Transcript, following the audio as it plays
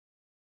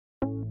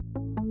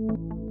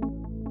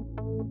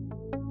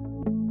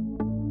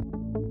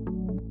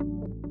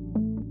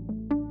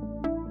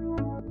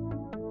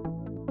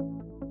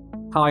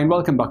Hi and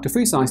welcome back to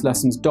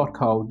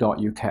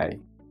freesciencelessons.co.uk.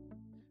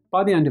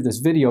 By the end of this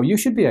video, you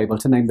should be able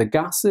to name the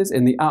gases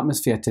in the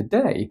atmosphere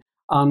today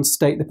and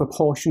state the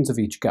proportions of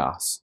each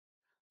gas.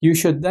 You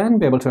should then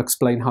be able to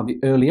explain how the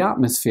early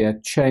atmosphere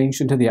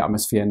changed into the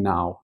atmosphere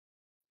now.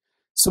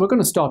 So we're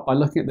going to start by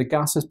looking at the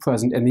gases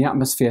present in the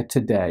atmosphere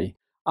today,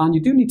 and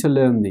you do need to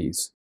learn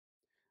these.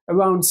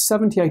 Around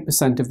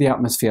 78% of the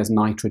atmosphere is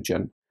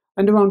nitrogen,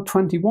 and around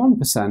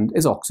 21%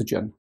 is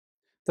oxygen.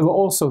 There are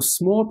also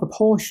small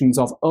proportions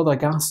of other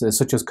gases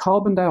such as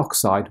carbon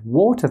dioxide,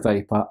 water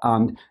vapour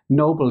and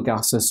noble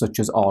gases such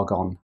as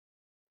argon.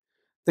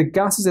 The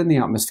gases in the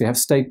atmosphere have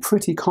stayed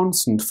pretty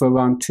constant for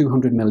around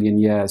 200 million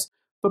years,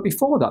 but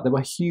before that there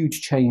were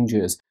huge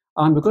changes,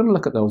 and we're going to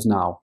look at those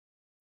now.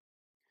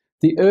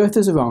 The Earth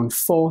is around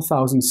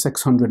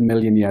 4,600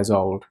 million years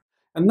old,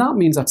 and that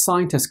means that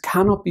scientists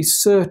cannot be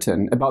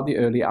certain about the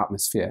early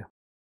atmosphere.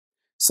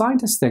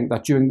 Scientists think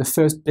that during the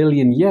first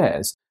billion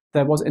years,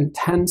 there was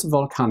intense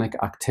volcanic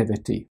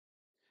activity.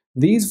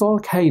 These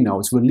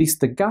volcanoes released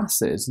the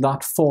gases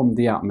that formed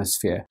the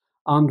atmosphere,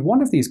 and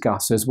one of these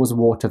gases was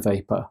water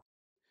vapour.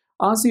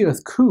 As the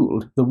Earth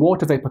cooled, the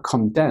water vapour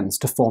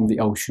condensed to form the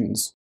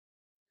oceans.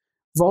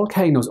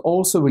 Volcanoes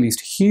also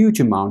released huge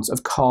amounts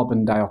of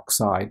carbon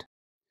dioxide.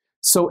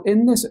 So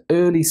in this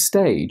early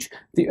stage,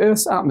 the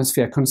Earth's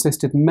atmosphere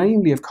consisted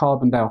mainly of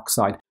carbon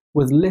dioxide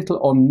with little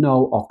or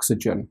no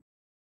oxygen.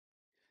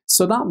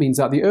 So that means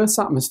that the Earth's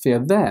atmosphere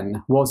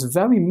then was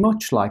very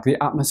much like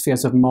the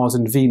atmospheres of Mars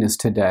and Venus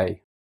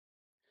today.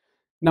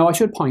 Now I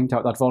should point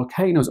out that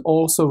volcanoes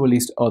also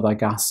released other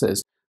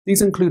gases.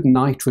 These include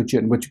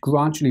nitrogen, which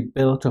gradually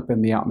built up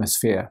in the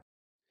atmosphere.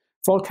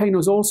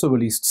 Volcanoes also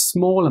released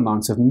small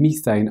amounts of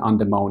methane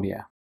and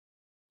ammonia.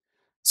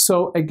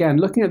 So again,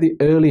 looking at the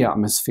early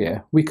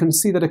atmosphere, we can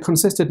see that it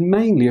consisted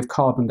mainly of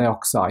carbon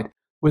dioxide,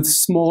 with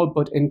small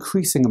but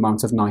increasing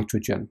amounts of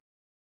nitrogen.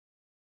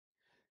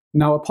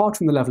 Now, apart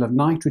from the level of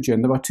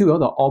nitrogen, there are two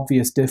other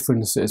obvious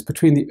differences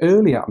between the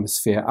early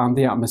atmosphere and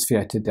the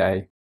atmosphere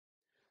today.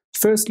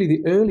 Firstly,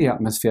 the early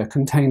atmosphere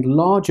contained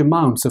large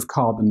amounts of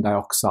carbon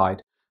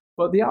dioxide,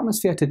 but the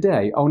atmosphere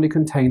today only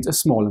contains a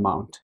small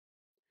amount.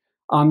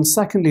 And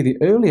secondly, the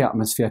early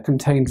atmosphere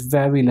contained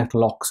very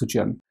little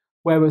oxygen,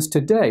 whereas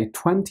today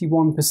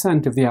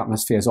 21% of the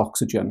atmosphere is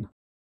oxygen.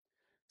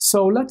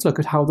 So let's look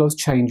at how those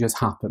changes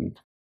happened.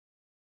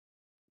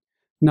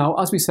 Now,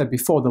 as we said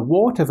before, the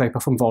water vapour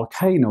from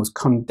volcanoes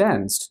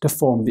condensed to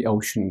form the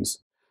oceans.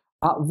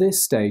 At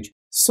this stage,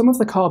 some of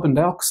the carbon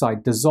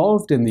dioxide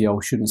dissolved in the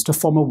oceans to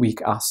form a weak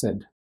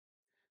acid.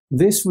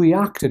 This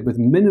reacted with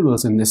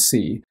minerals in the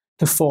sea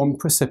to form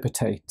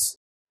precipitates,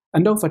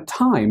 and over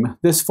time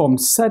this formed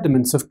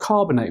sediments of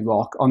carbonate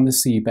rock on the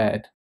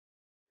seabed.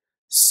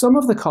 Some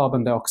of the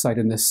carbon dioxide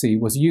in the sea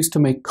was used to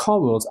make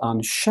corals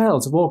and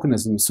shells of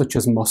organisms such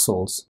as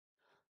mussels.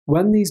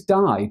 When these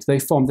died, they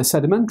formed the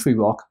sedimentary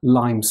rock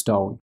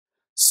limestone.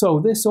 So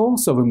this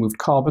also removed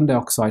carbon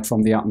dioxide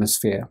from the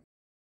atmosphere.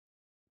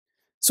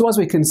 So as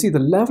we can see, the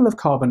level of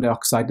carbon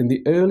dioxide in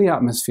the early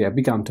atmosphere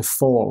began to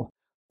fall.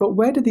 But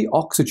where did the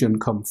oxygen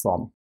come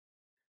from?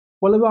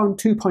 Well, around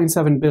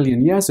 2.7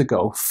 billion years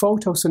ago,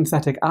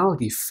 photosynthetic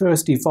algae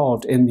first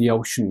evolved in the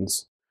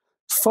oceans.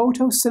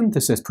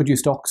 Photosynthesis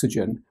produced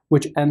oxygen,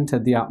 which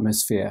entered the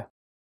atmosphere.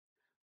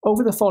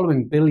 Over the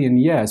following billion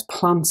years,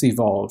 plants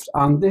evolved,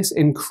 and this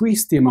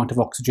increased the amount of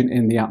oxygen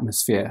in the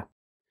atmosphere.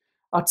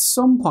 At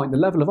some point, the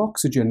level of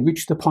oxygen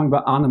reached the point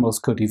where animals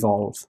could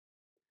evolve.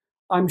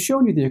 I'm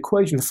showing you the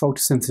equation for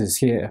photosynthesis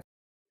here.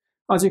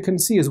 As you can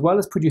see, as well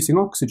as producing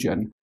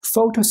oxygen,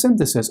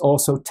 photosynthesis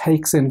also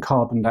takes in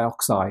carbon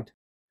dioxide.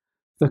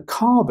 The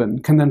carbon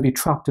can then be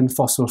trapped in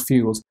fossil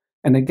fuels,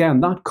 and again,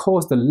 that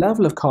caused the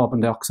level of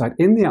carbon dioxide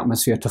in the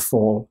atmosphere to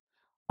fall.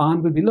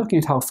 And we'll be looking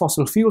at how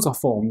fossil fuels are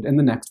formed in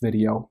the next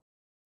video.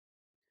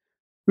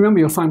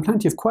 Remember, you'll find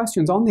plenty of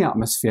questions on the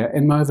atmosphere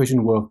in my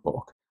revision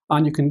workbook,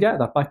 and you can get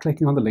that by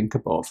clicking on the link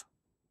above.